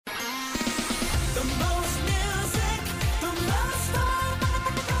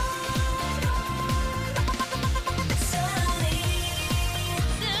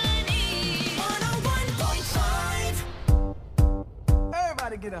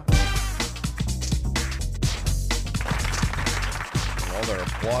Well, they're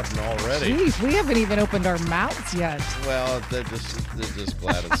applauding already. Jeez, we haven't even opened our mouths yet. Well, they're just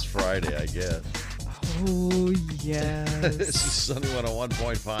glad it's Friday, I guess. Oh, yes. This is Sunny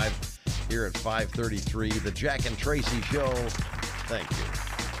 101.5 here at 5:33, the Jack and Tracy Show. Thank you.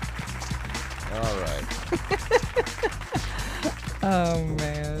 All right. Oh,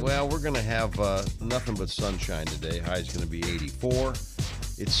 man. Well, we're going to have nothing but sunshine today. High's going to be 84.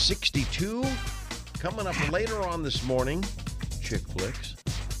 It's 62. Coming up later on this morning, Chick Flicks.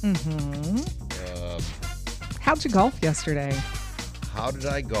 Mm-hmm. How'd you golf yesterday? How did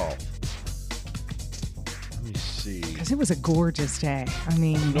I golf? Let me see. Because it was a gorgeous day. I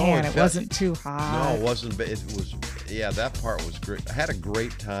mean, it wasn't too hot. No, it wasn't. It was, that part was great. I had a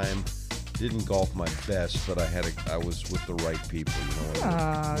great time. Didn't golf my best, but I was with the right people. You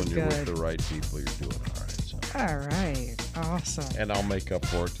know, when you're with the right people, you're doing all right. So. All right. Awesome. And I'll make up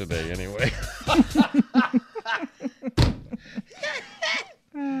for it today anyway.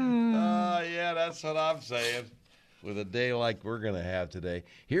 Yeah, that's what I'm saying. With a day like we're going to have today.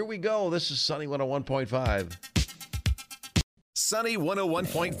 Here we go. This is Sunny 101.5. Sunny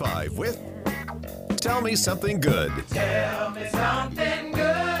 101.5 with Tell Me Something Good. Tell me something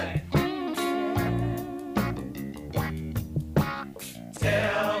good.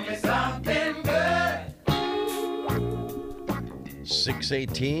 Tell me something good.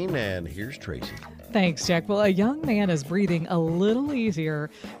 6:18, and here's Tracy. Thanks, Jack. Well, a young man is breathing a little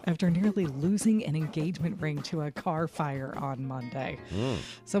easier after nearly losing an engagement ring to a car fire on Monday.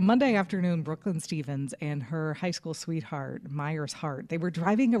 So Monday afternoon, Brooklyn Stevens and her high school sweetheart, Myers Hart, they were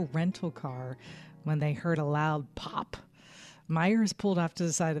driving a rental car when they heard a loud pop. Myers pulled off to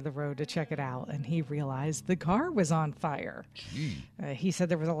the side of the road to check it out, and he realized the car was on fire. He said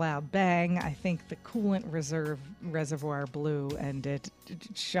there was a loud bang. I think the coolant reservoir blew, and it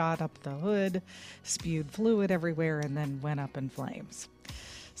shot up the hood, spewed fluid everywhere, and then went up in flames.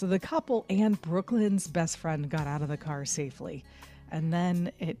 So the couple and Brooklyn's best friend got out of the car safely. And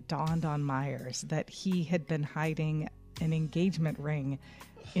then it dawned on Myers that he had been hiding an engagement ring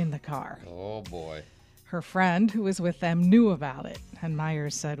in the car. Oh, boy. Her friend, who was with them, knew about it. And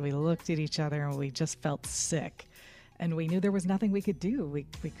Myers said, we looked at each other and we just felt sick. And we knew there was nothing we could do. We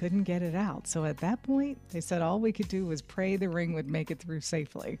couldn't get it out. So at that point, they said all we could do was pray the ring would make it through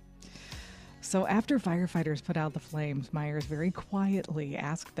safely. So after firefighters put out the flames, Myers very quietly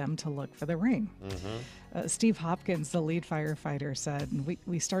asked them to look for the ring. Steve Hopkins, the lead firefighter, said,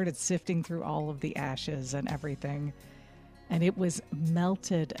 we started sifting through all of the ashes and everything. And it was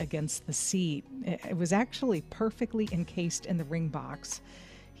melted against the seat. It was actually perfectly encased in the ring box.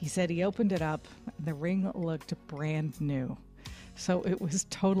 He said he opened it up. The ring looked brand new. So it was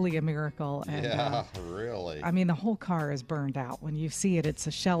totally a miracle. And, yeah, really. I mean, the whole car is burned out. When you see it, it's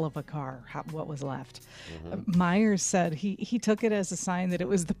a shell of a car, what was left. Myers said he took it as a sign that it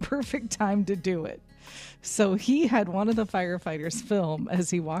was the perfect time to do it. So he had one of the firefighters film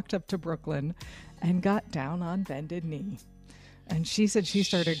as he walked up to Brooklyn and got down on bended knee. And she said she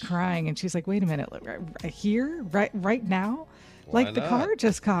started crying, and she's like, wait a minute, right here, right now? Why Like the not? car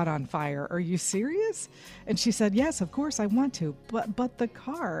just caught on fire. Are you serious? And she said, yes, of course I want to, but the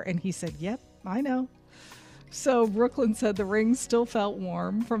car. And he said, yep, I know. So Brooklyn said the ring still felt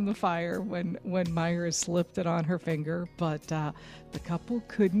warm from the fire when Myers slipped it on her finger, but the couple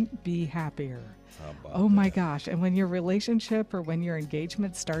couldn't be happier. How about Oh my that? gosh. And when your relationship or when your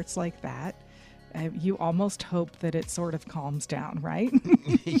engagement starts like that, you almost hope that it sort of calms down, right?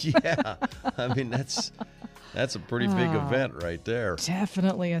 Yeah. I mean, that's a pretty big event right there.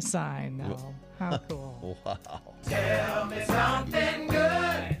 Definitely a sign, though. How cool. Wow. Tell me something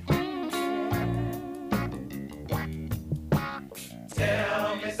good.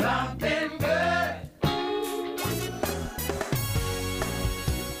 Tell me something good.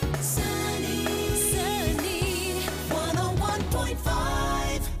 Sunny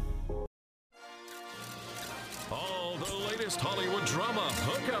 101.5. All the latest Hollywood drama,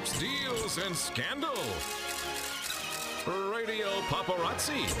 hookups, deals, and scandal. Radio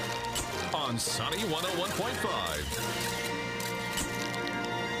Paparazzi on Sunny 101.5.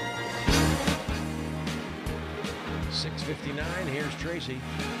 6:59. Here's Tracy.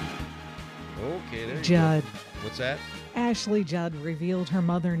 Okay, there you Judd. go. What's that? Ashley Judd revealed her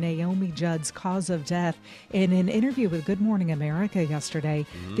mother, Naomi Judd's cause of death in an interview with Good Morning America yesterday.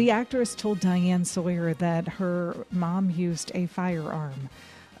 The actress told Diane Sawyer that her mom used a firearm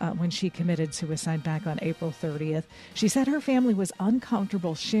when she committed suicide back on April 30th. She said her family was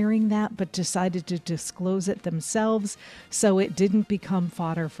uncomfortable sharing that, but decided to disclose it themselves so it didn't become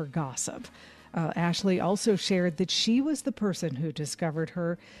fodder for gossip. Ashley also shared that she was the person who discovered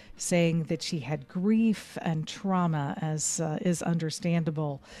her, saying that she had grief and trauma, as is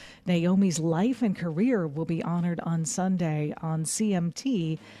understandable. Naomi's life and career will be honored on Sunday on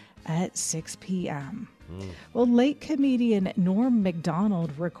CMT at 6 p.m. Well, late comedian Norm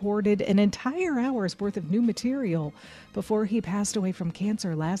Macdonald recorded an entire hour's worth of new material before he passed away from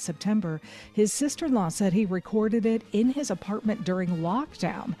cancer last September. His sister-in-law said he recorded it in his apartment during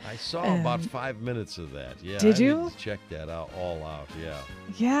lockdown. I saw about 5 minutes of that. Yeah, Did I you? need to check that out all out. Yeah.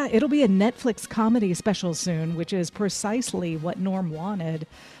 Yeah, it'll be a Netflix comedy special soon, which is precisely what Norm wanted.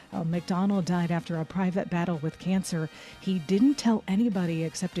 McDonald died after a private battle with cancer. He didn't tell anybody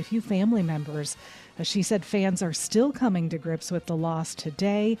except a few family members. She said fans are still coming to grips with the loss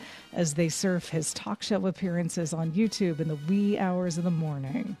today as they surf his talk show appearances on YouTube in the wee hours of the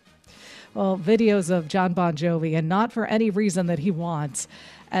morning. Well, videos of John Bon Jovi, and not for any reason that he wants.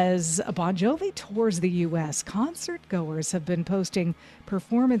 As Bon Jovi tours the U.S., concert goers have been posting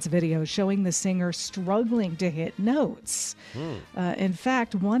performance videos showing the singer struggling to hit notes. In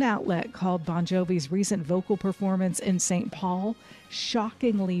fact, one outlet called Bon Jovi's recent vocal performance in St. Paul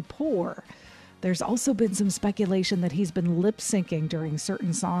shockingly poor. There's also been some speculation that he's been lip-syncing during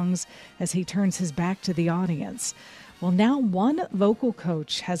certain songs as he turns his back to the audience. Well, now one vocal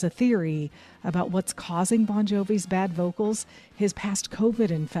coach has a theory about what's causing Bon Jovi's bad vocals, his past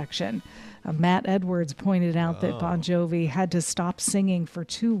COVID infection. Matt Edwards pointed out that Bon Jovi had to stop singing for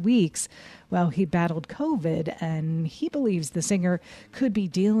 2 weeks while he battled COVID, and he believes the singer could be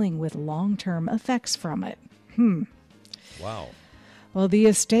dealing with long-term effects from it. Wow. Well, the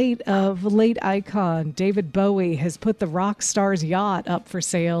estate of late icon David Bowie has put the rock star's yacht up for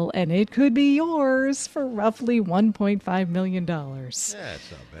sale, and it could be yours for roughly $1.5 million. Yeah, it's not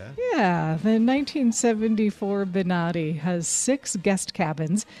bad. Yeah, the 1974 Benatti has 6 guest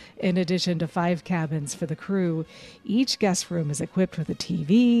cabins in addition to 5 cabins for the crew. Each guest room is equipped with a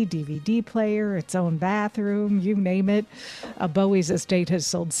TV, DVD player, its own bathroom, you name it. Bowie's estate has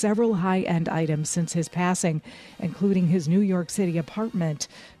sold several high-end items since his passing, including his New York City apartment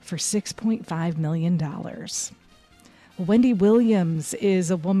for $6.5 million. Wendy Williams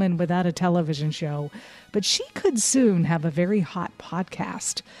is a woman without a television show, but she could soon have a very hot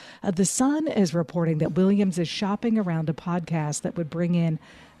podcast. The Sun is reporting that Williams is shopping around a podcast that would bring in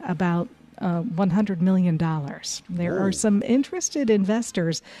about $100 million. There are some interested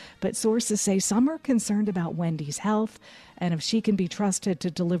investors, but sources say some are concerned about Wendy's health and if she can be trusted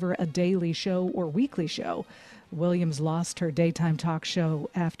to deliver a daily show or weekly show. Williams lost her daytime talk show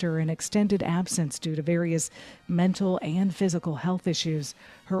after an extended absence due to various mental and physical health issues.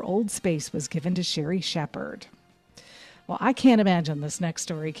 Her old space was given to Sherry Shepherd. Well, I can't imagine this next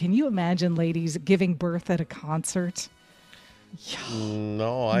story. Can you imagine ladies giving birth at a concert?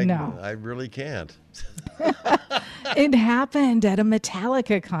 No, I really can't. It happened at a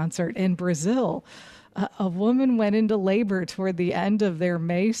Metallica concert in Brazil. A woman went into labor toward the end of their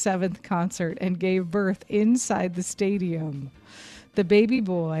May 7th concert and gave birth inside the stadium. The baby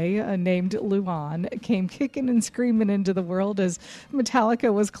boy, named Luan, came kicking and screaming into the world as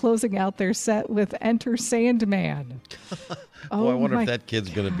Metallica was closing out their set with Enter Sandman. Boy, I wonder if that kid's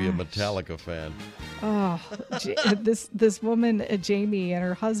going to be a Metallica fan. Oh, this woman, Jamie, and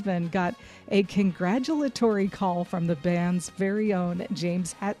her husband got a congratulatory call from the band's very own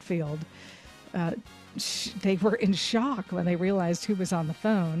James Hetfield. They were in shock when they realized who was on the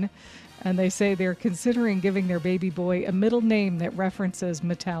phone, and they say they're considering giving their baby boy a middle name that references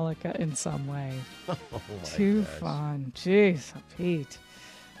Metallica in some way. Too fun. Jeez, Pete.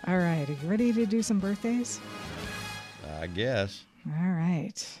 All right, are you ready to do some birthdays? I guess. All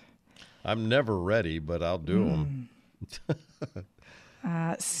right. I'm never ready, but I'll do them.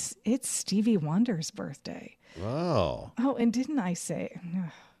 It's Stevie Wonder's birthday. Oh. Oh, and didn't I say...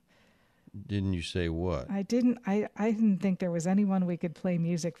 Didn't you say what? I didn't think there was anyone we could play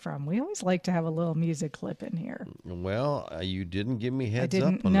music from. We always like to have a little music clip in here. Well, you didn't give me heads up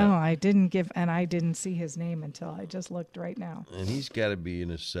on that. No, I didn't give, and I didn't see his name until I just looked right now. And he's got to be in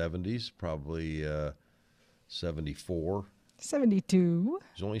his 70s, probably 74. 72.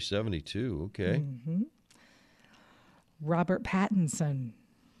 He's only 72. Okay. Mm-hmm. Robert Pattinson.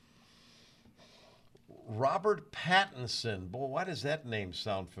 Robert Pattinson. Boy, why does that name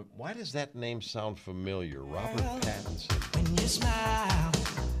sound familiar? Robert Pattinson. When you smile,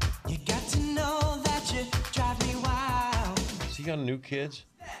 you got to know that you drive me wild. Is he on New Kids?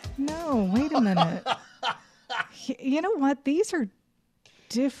 No, wait a minute. You know what? These are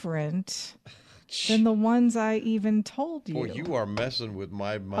different than the ones I even told you. Boy, you are messing with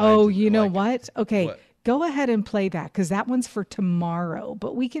my mind. Oh, you know what? Okay, go ahead and play that because that one's for tomorrow.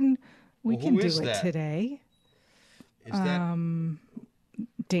 But we can We Well, can who do is it that? today. Is that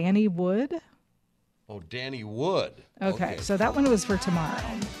Danny Wood. Danny Wood? Okay, so that one was for tomorrow.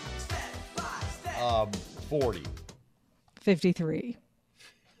 40. 53.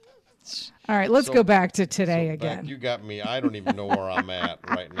 All right, let's go back to today So again. back, you got me. I don't even know where I'm at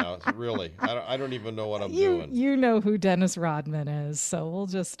right now. Really, I don't even know what I'm doing. You know who Dennis Rodman is, so we'll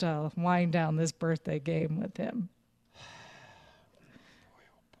just wind down this birthday game with him.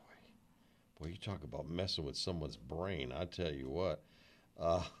 Boy, you talk about messing with someone's brain. I tell you what.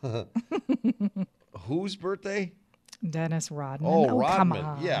 Whose birthday? Dennis Rodman. Oh, come Rodman.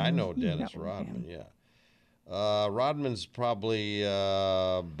 on. Yeah, I know You Dennis know Rodman. him. Yeah. Rodman's probably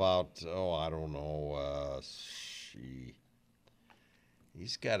about, I don't know.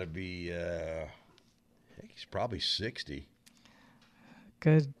 He's got to be, he's probably 60.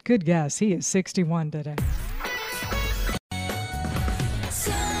 Good guess. He is 61 today.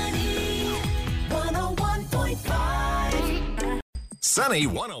 Sunny 101.5. Sunny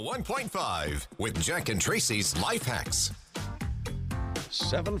 101.5 with Jack and Tracy's Life Hacks.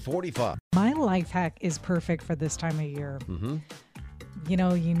 7:45. My life hack is perfect for this time of year. Mm-hmm. You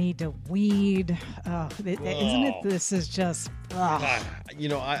know, you need to weed. Isn't it? This is just.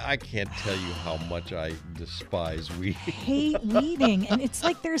 I can't tell you how much I despise weed. Hate weeding, and it's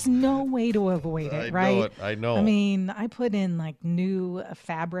like there's no way to avoid it, right? I know. I mean, I put in like new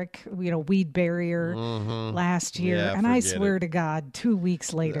fabric, weed barrier last year, Yeah, and I forget swear it. to God, 2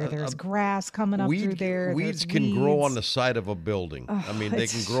 weeks later, there's grass coming up through there. Weeds there's can grow on weeds. the side of a building. I mean, they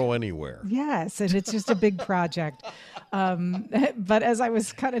can grow anywhere. Yes, and it's just a big project. But as I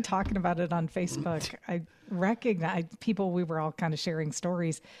was kind of talking about it on Facebook, I recognized people, we were all kind of sharing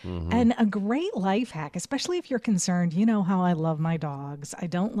stories. And a great life hack, especially if you're concerned, you know how I love my dogs. I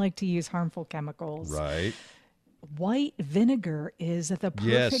don't like to use harmful chemicals. Right. White vinegar is the perfect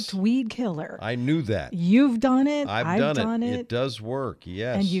Yes. weed killer. I knew that. You've done it. I've done it. It does work.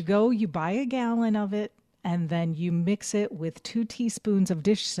 Yes. And you buy a gallon of it, and then you mix it with 2 teaspoons of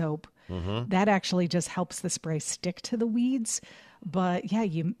dish soap. That actually just helps the spray stick to the weeds. But yeah,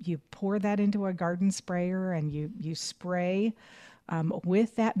 you pour that into a garden sprayer and you spray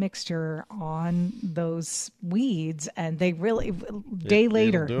with that mixture on those weeds, and they really, day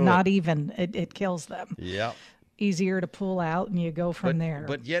later, do not it. even, it kills them. Yeah. Easier to pull out, and you go from there.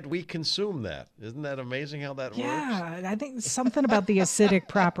 But yet we consume that. Isn't that amazing how that yeah, I think something about the acidic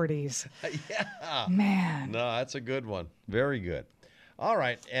properties. works? Yeah. Man. No, that's a good one. Very good. All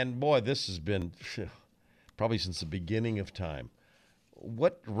right. And boy, this has been probably since the beginning of time.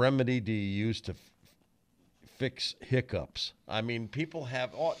 What remedy do you use to fix hiccups? I mean, people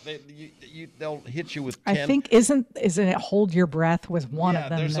have, they'll hit you with 10. I think isn't it hold your breath was one of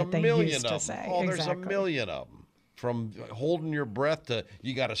them there's that a they million used of to them. say. Oh, there's a Exactly. million of them. From holding your breath to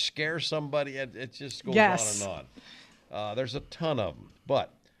you got to scare somebody. It just goes Yes. on and on. There's a ton of them.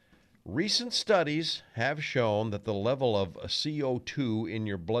 But recent studies have shown that the level of CO2 in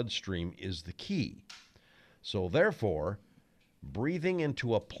your bloodstream is the key. So therefore, breathing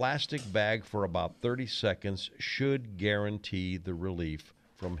into a plastic bag for about 30 seconds should guarantee the relief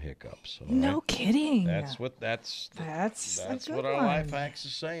from hiccups. All No right? kidding. That's a what good our one. life hacks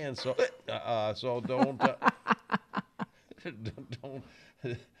is saying. So don't don't.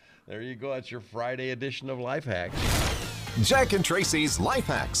 There you go. That's your Friday edition of Life Hacks. Jack and Tracy's Life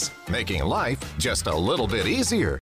Hacks, making life just a little bit easier.